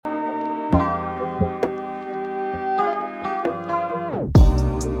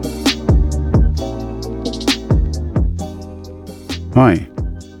Hi,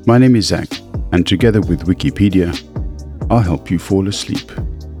 my name is Zach, and together with Wikipedia, I'll help you fall asleep.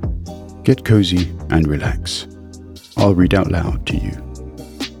 Get cozy and relax. I'll read out loud to you.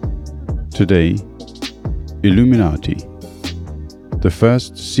 Today, Illuminati, the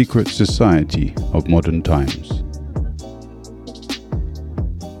first secret society of modern times.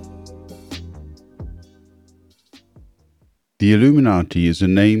 The Illuminati is a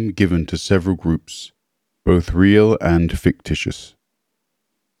name given to several groups, both real and fictitious.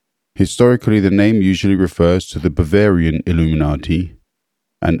 Historically, the name usually refers to the Bavarian Illuminati,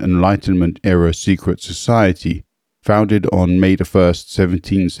 an Enlightenment-era secret society founded on May 1,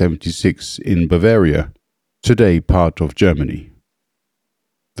 1776 in Bavaria, today part of Germany.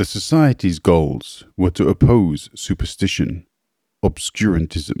 The society's goals were to oppose superstition,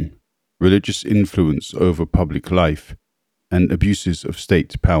 obscurantism, religious influence over public life, and abuses of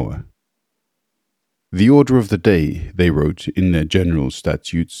state power. The order of the day, they wrote in their general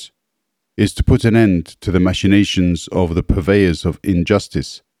statutes, is to put an end to the machinations of the purveyors of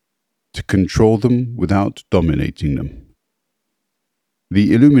injustice, to control them without dominating them.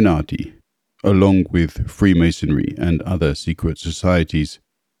 The Illuminati, along with Freemasonry and other secret societies,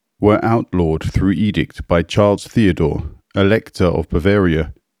 were outlawed through edict by Charles Theodore, Elector of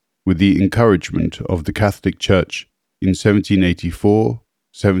Bavaria, with the encouragement of the Catholic Church in 1784,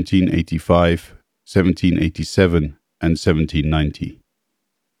 1785, 1787, and 1790.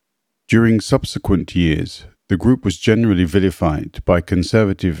 During subsequent years, the group was generally vilified by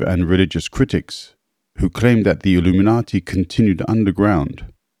conservative and religious critics who claimed that the Illuminati continued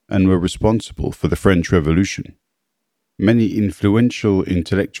underground and were responsible for the French Revolution. Many influential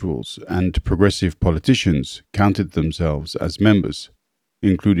intellectuals and progressive politicians counted themselves as members,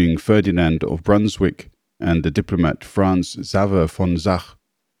 including Ferdinand of Brunswick and the diplomat Franz Xaver von Zach,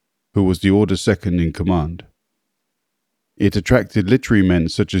 who was the order's second in command. It attracted literary men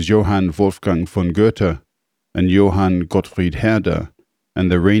such as Johann Wolfgang von Goethe and Johann Gottfried Herder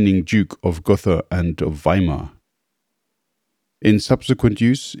and the reigning Duke of Gotha and of Weimar. In subsequent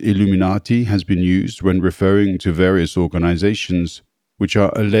use, Illuminati has been used when referring to various organizations which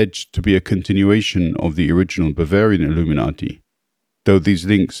are alleged to be a continuation of the original Bavarian Illuminati, though these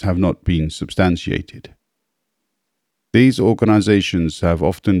links have not been substantiated. These organizations have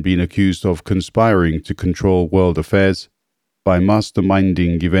often been accused of conspiring to control world affairs by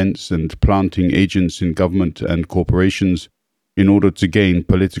masterminding events and planting agents in government and corporations in order to gain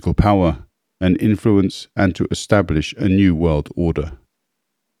political power and influence and to establish a new world order.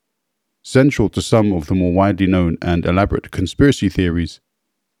 Central to some of the more widely known and elaborate conspiracy theories,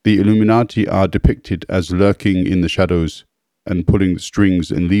 the Illuminati are depicted as lurking in the shadows and pulling the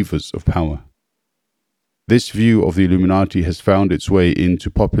strings and levers of power. This view of the Illuminati has found its way into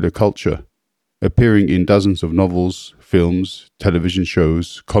popular culture, appearing in dozens of novels, films, television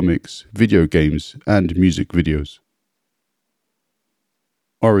shows, comics, video games, and music videos.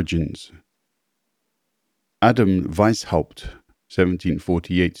 Origins. Adam Weishaupt,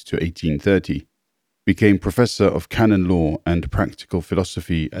 1748 to 1830, became professor of canon law and practical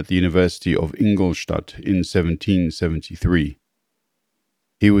philosophy at the University of Ingolstadt in 1773.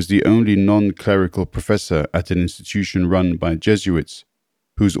 He was the only non-clerical professor at an institution run by Jesuits,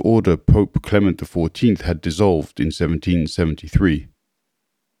 whose order Pope Clement XIV had dissolved in 1773.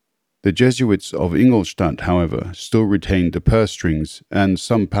 The Jesuits of Ingolstadt, however, still retained the purse strings and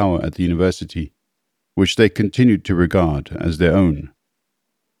some power at the university, which they continued to regard as their own.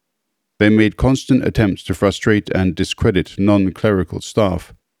 They made constant attempts to frustrate and discredit non-clerical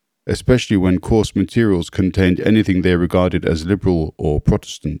staff, especially when course materials contained anything they regarded as liberal or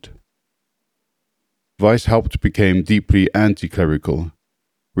Protestant. Weishaupt became deeply anti-clerical,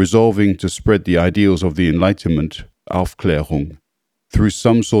 resolving to spread the ideals of the Enlightenment, Aufklärung, through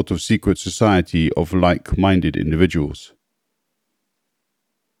some sort of secret society of like-minded individuals.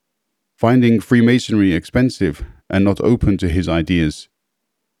 Finding Freemasonry expensive and not open to his ideas,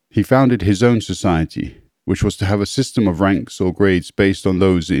 he founded his own society, which was to have a system of ranks or grades based on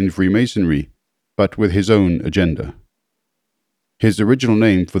those in Freemasonry, but with his own agenda. His original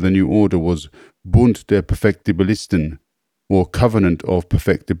name for the new order was Bund der Perfektibilisten, or Covenant of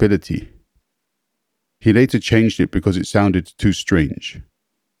Perfectibility. He later changed it because it sounded too strange.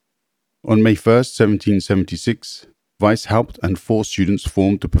 On May 1, 1776, Weishaupt and 4 students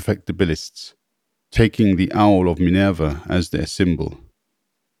formed the Perfectibilists, taking the owl of Minerva as their symbol.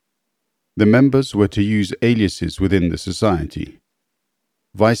 The members were to use aliases within the society.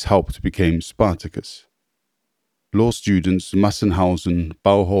 Weishaupt became Spartacus. Law students Massenhausen,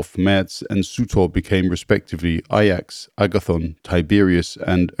 Bauhof, Merz, and Sutor became respectively Ajax, Agathon, Tiberius,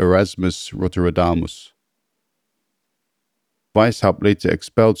 and Erasmus Rotterdamus. Weishaupt later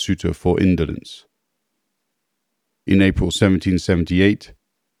expelled Suter for indolence. In April 1778,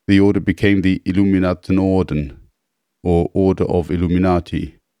 the order became the Illuminatenorden, or Order of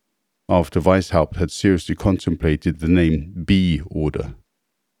Illuminati, after Weishaupt had seriously contemplated the name B Order.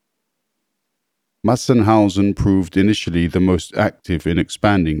 Massenhausen proved initially the most active in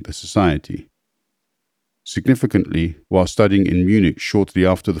expanding the society. Significantly, while studying in Munich shortly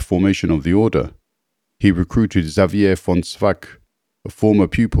after the formation of the order, he recruited Xavier von Zwack, a former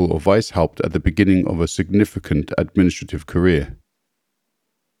pupil of Weishaupt at the beginning of a significant administrative career.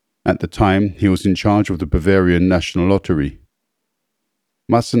 At the time, he was in charge of the Bavarian National Lottery.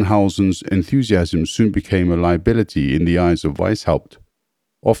 Massenhausen's enthusiasm soon became a liability in the eyes of Weishaupt,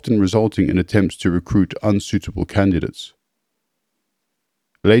 often resulting in attempts to recruit unsuitable candidates.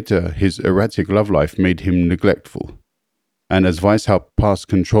 Later, his erratic love life made him neglectful, and as Weishaupt passed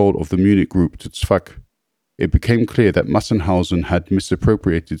control of the Munich group to Zwack, it became clear that Massenhausen had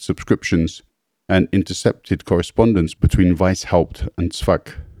misappropriated subscriptions and intercepted correspondence between Weishaupt and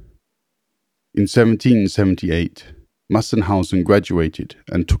Zwack. In 1778, Massenhausen graduated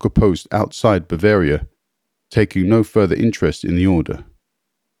and took a post outside Bavaria, taking no further interest in the order.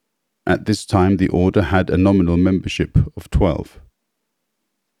 At this time, the order had a nominal membership of 12.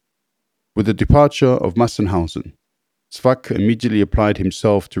 With the departure of Massenhausen, Zwack immediately applied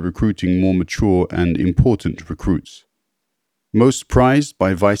himself to recruiting more mature and important recruits. Most prized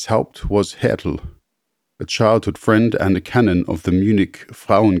by Weishaupt was Hertel, a childhood friend and a canon of the Munich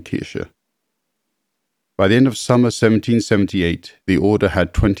Frauenkirche. By the end of summer 1778, the order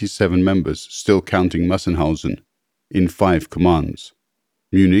had 27 members, still counting Massenhausen, in 5 commands: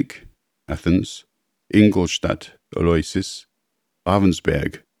 Munich, Athens, Ingolstadt, Eleusis,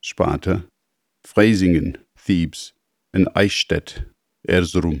 Ravensberg, Sparta, Freysingen, Thebes, and Eichstätt,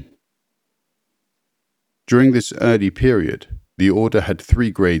 Erzurum. During this early period, the order had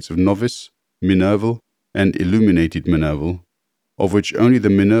 3 grades of novice, minerval, and illuminated minerval, of which only the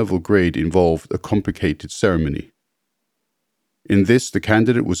minerval grade involved a complicated ceremony. In this, the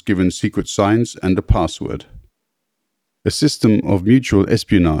candidate was given secret signs and a password. A system of mutual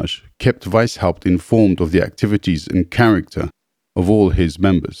espionage kept Weishaupt informed of the activities and character of all his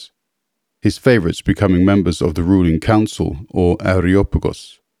members, his favorites becoming members of the ruling council, or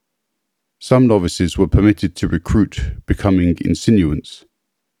Areopagos. Some novices were permitted to recruit, becoming insinuants.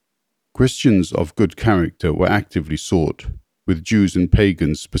 Christians of good character were actively sought, with Jews and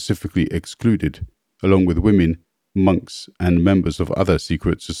pagans specifically excluded, along with women, monks, and members of other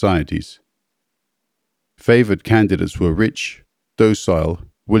secret societies. Favored candidates were rich, docile,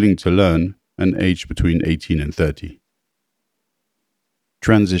 willing to learn, and aged between 18 and 30.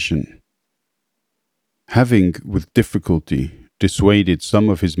 Transition. Having, with difficulty, dissuaded some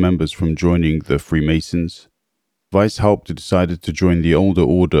of his members from joining the Freemasons, Weishaupt decided to join the older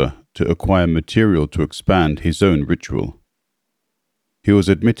order to acquire material to expand his own ritual. He was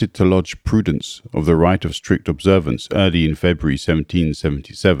admitted to Lodge Prudence of the Rite of Strict Observance early in February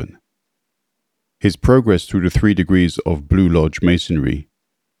 1777. His progress through the 3 degrees of Blue Lodge Masonry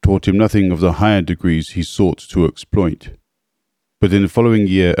taught him nothing of the higher degrees he sought to exploit. But in the following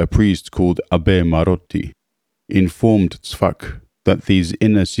year, a priest called Abbé Marotti informed Zwack that these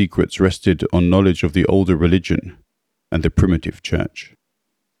inner secrets rested on knowledge of the older religion and the primitive church.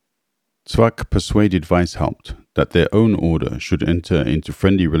 Zwack persuaded Weishaupt that their own order should enter into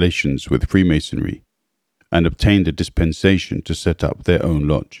friendly relations with Freemasonry and obtained a dispensation to set up their own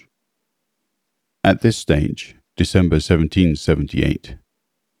lodge. At this stage, December 1778,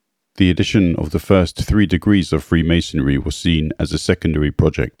 the addition of the first 3 degrees of Freemasonry was seen as a secondary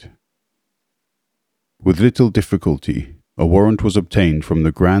project. With little difficulty, a warrant was obtained from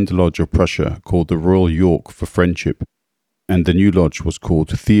the Grand Lodge of Prussia called the Royal York for friendship, and the new lodge was called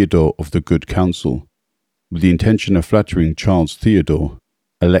Theodore of the Good Counsel, with the intention of flattering Charles Theodore,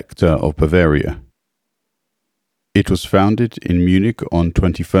 Elector of Bavaria. It was founded in Munich on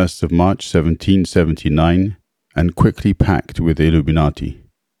 21st of March 1779 and quickly packed with the Illuminati.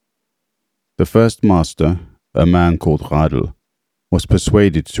 The first master, a man called Radl, was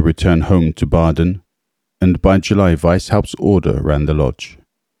persuaded to return home to Baden, and by July Weishaupt's order ran the lodge.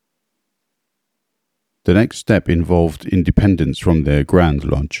 The next step involved independence from their Grand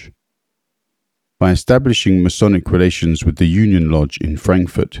Lodge. By establishing Masonic relations with the Union Lodge in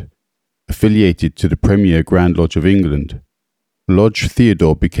Frankfurt, affiliated to the Premier Grand Lodge of England, Lodge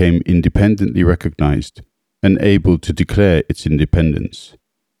Theodore became independently recognized and able to declare its independence.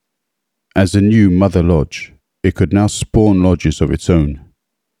 As a new mother lodge, it could now spawn lodges of its own.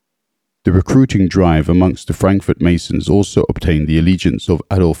 The recruiting drive amongst the Frankfurt Masons also obtained the allegiance of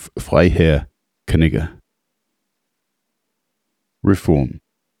Adolf Freiherr Knigge. Reform.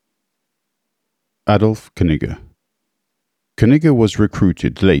 Adolf Knigge. Knigge was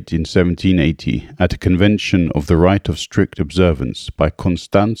recruited late in 1780 at a convention of the rite of strict observance by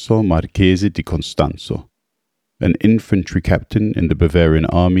Costanzo Marchese di Costanzo, an infantry captain in the Bavarian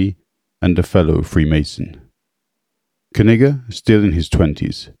army and a fellow Freemason. Knigge, still in his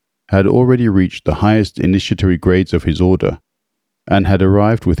 20s, had already reached the highest initiatory grades of his order and had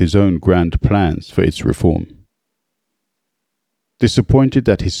arrived with his own grand plans for its reform. Disappointed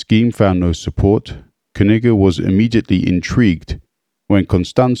that his scheme found no support, Knigge was immediately intrigued when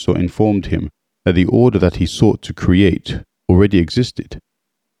Costanzo informed him that the order that he sought to create already existed.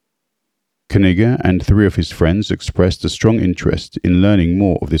 Knigge and 3 of his friends expressed a strong interest in learning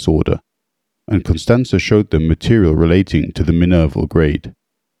more of this order, and Costanzo showed them material relating to the Minerval grade.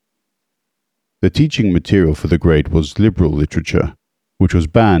 The teaching material for the grade was liberal literature, which was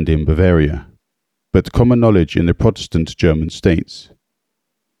banned in Bavaria, but common knowledge in the Protestant German states.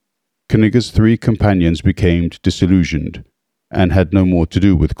 Knigge's 3 companions became disillusioned and had no more to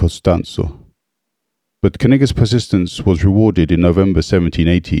do with Costanzo. But Knigge's persistence was rewarded in November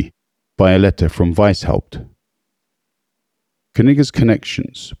 1780 by a letter from Weishaupt. Knigge's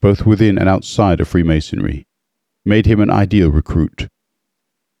connections, both within and outside of Freemasonry, made him an ideal recruit.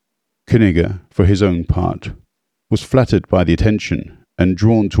 Knigge, for his own part, was flattered by the attention and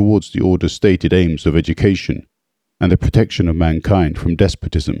drawn towards the order's stated aims of education and the protection of mankind from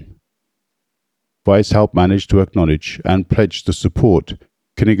despotism. Weishaupt managed to acknowledge and pledge to support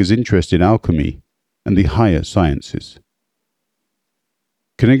Knigge's interest in alchemy and the higher sciences.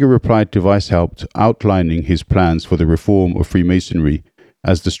 Knigge replied to Weishaupt outlining his plans for the reform of Freemasonry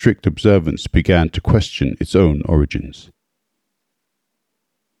as the strict observance began to question its own origins.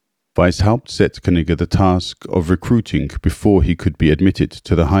 Weishaupt set Knigge the task of recruiting before he could be admitted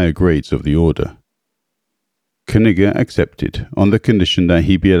to the higher grades of the order. Knigge accepted on the condition that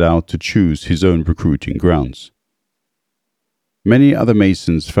he be allowed to choose his own recruiting grounds. Many other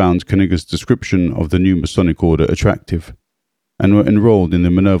Masons found Knigge's description of the new Masonic order attractive and were enrolled in the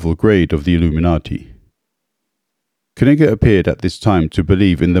Minerval grade of the Illuminati. Knigge appeared at this time to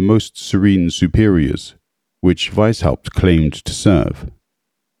believe in the most serene superiors, which Weishaupt claimed to serve.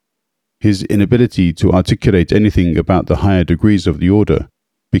 His inability to articulate anything about the higher degrees of the order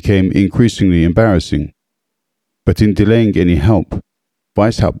became increasingly embarrassing, but in delaying any help,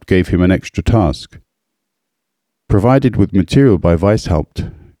 Weishaupt gave him an extra task. Provided with material by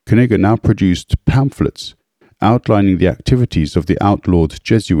Weishaupt, Knigge now produced pamphlets outlining the activities of the outlawed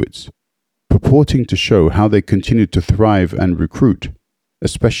Jesuits, purporting to show how they continued to thrive and recruit,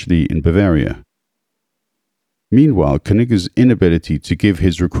 especially in Bavaria. Meanwhile, Knigge's inability to give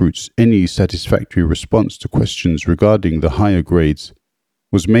his recruits any satisfactory response to questions regarding the higher grades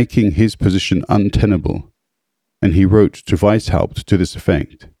was making his position untenable, and he wrote to Weishaupt to this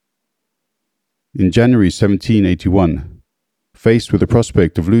effect. In January 1781, faced with the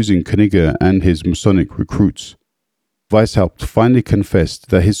prospect of losing Knigge and his Masonic recruits, Weishaupt finally confessed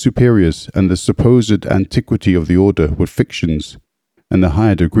that his superiors and the supposed antiquity of the order were fictions, and the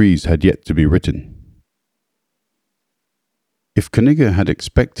higher degrees had yet to be written. If Knigge had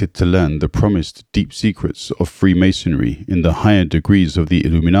expected to learn the promised deep secrets of Freemasonry in the higher degrees of the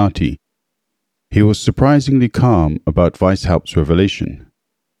Illuminati, he was surprisingly calm about Weishaupt's revelation.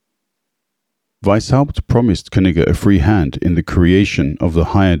 Weishaupt promised Knigge a free hand in the creation of the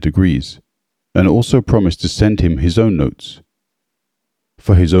higher degrees, and also promised to send him his own notes.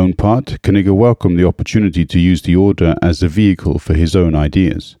 For his own part, Knigge welcomed the opportunity to use the order as a vehicle for his own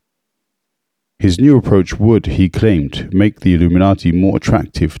ideas. His new approach would, he claimed, make the Illuminati more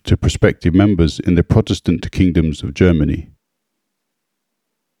attractive to prospective members in the Protestant kingdoms of Germany.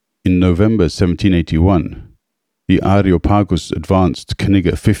 In November 1781, the Areopagus advanced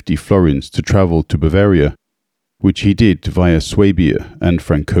Knigge 50 florins to travel to Bavaria, which he did via Swabia and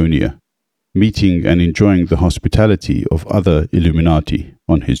Franconia, meeting and enjoying the hospitality of other Illuminati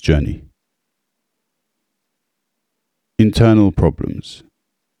on his journey. Internal problems.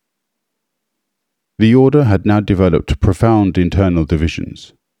 The order had now developed profound internal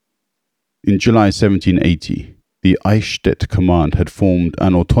divisions. In July 1780, the Eichstätt command had formed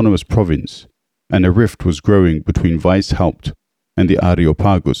an autonomous province, and a rift was growing between Weishaupt and the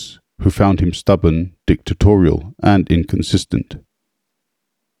Areopagus, who found him stubborn, dictatorial, and inconsistent.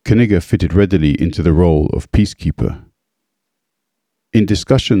 Knigge fitted readily into the role of peacekeeper. In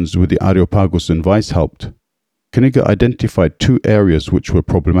discussions with the Areopagus and Weishaupt, Knigge identified 2 areas which were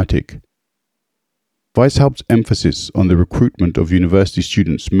problematic. Weishaupt's emphasis on the recruitment of university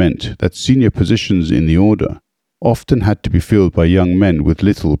students meant that senior positions in the order often had to be filled by young men with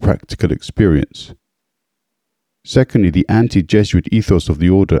little practical experience. Secondly, the anti-Jesuit ethos of the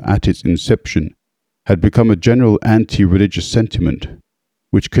order at its inception had become a general anti-religious sentiment,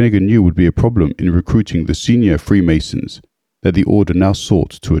 which Knigge knew would be a problem in recruiting the senior Freemasons that the order now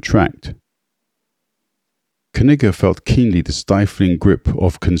sought to attract. Knigge felt keenly the stifling grip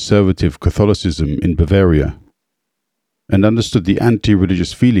of conservative Catholicism in Bavaria, and understood the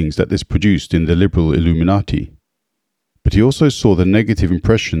anti-religious feelings that this produced in the liberal Illuminati. But he also saw the negative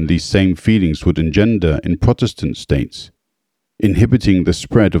impression these same feelings would engender in Protestant states, inhibiting the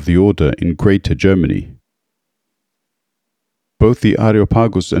spread of the order in Greater Germany. Both the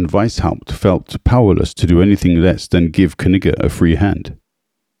Areopagus and Weishaupt felt powerless to do anything less than give Knigge a free hand.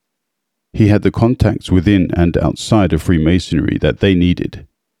 He had the contacts within and outside of Freemasonry that they needed,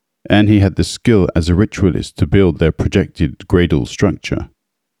 and he had the skill as a ritualist to build their projected gradal structure,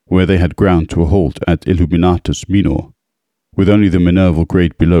 where they had ground to a halt at Illuminatus Minor, with only the Minerval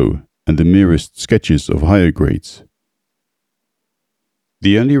grade below and the merest sketches of higher grades.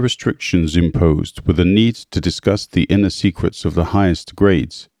 The only restrictions imposed were the need to discuss the inner secrets of the highest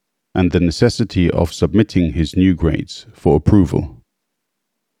grades and the necessity of submitting his new grades for approval.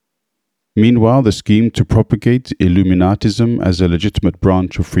 Meanwhile, the scheme to propagate Illuminatism as a legitimate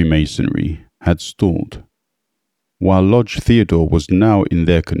branch of Freemasonry had stalled. While Lodge Theodore was now in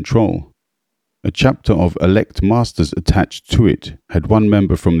their control, a chapter of elect masters attached to it had one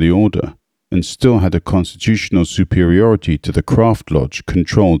member from the order and still had a constitutional superiority to the craft lodge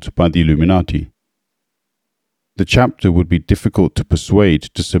controlled by the Illuminati. The chapter would be difficult to persuade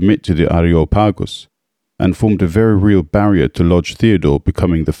to submit to the Areopagus, and formed a very real barrier to Lodge Theodore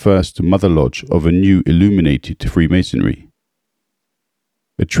becoming the first mother lodge of a new illuminated Freemasonry.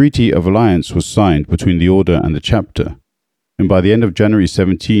 A treaty of alliance was signed between the order and the chapter, and by the end of January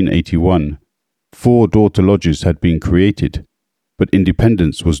 1781, 4 daughter lodges had been created, but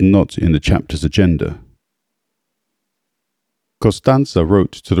independence was not in the chapter's agenda. Costanza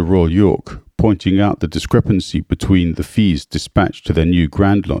wrote to the Royal York, pointing out the discrepancy between the fees dispatched to their new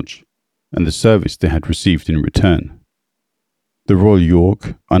Grand Lodge and the service they had received in return. The Royal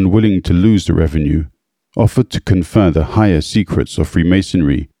York, unwilling to lose the revenue, offered to confer the higher secrets of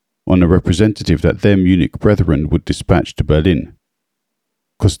Freemasonry on a representative that their Munich brethren would dispatch to Berlin.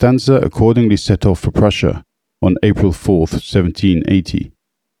 Costanza accordingly set off for Prussia on April 4, 1780,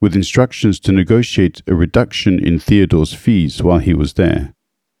 with instructions to negotiate a reduction in Theodore's fees while he was there.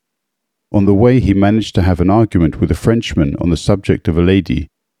 On the way, he managed to have an argument with a Frenchman on the subject of a lady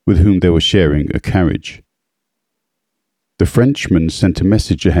with whom they were sharing a carriage. The Frenchman sent a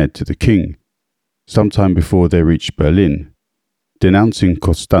message ahead to the king, sometime before they reached Berlin, denouncing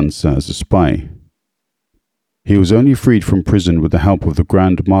Costanza as a spy. He was only freed from prison with the help of the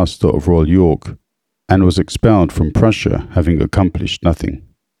Grand Master of Royal York, and was expelled from Prussia having accomplished nothing.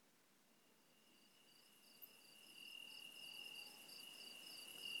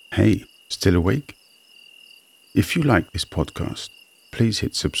 Hey, still awake? If you like this podcast, please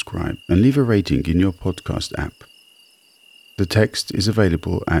hit subscribe and leave a rating in your podcast app. The text is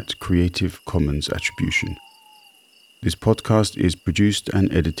available at Creative Commons Attribution. This podcast is produced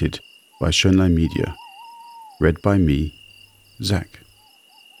and edited by Schönlein Media. Read by me, Zach.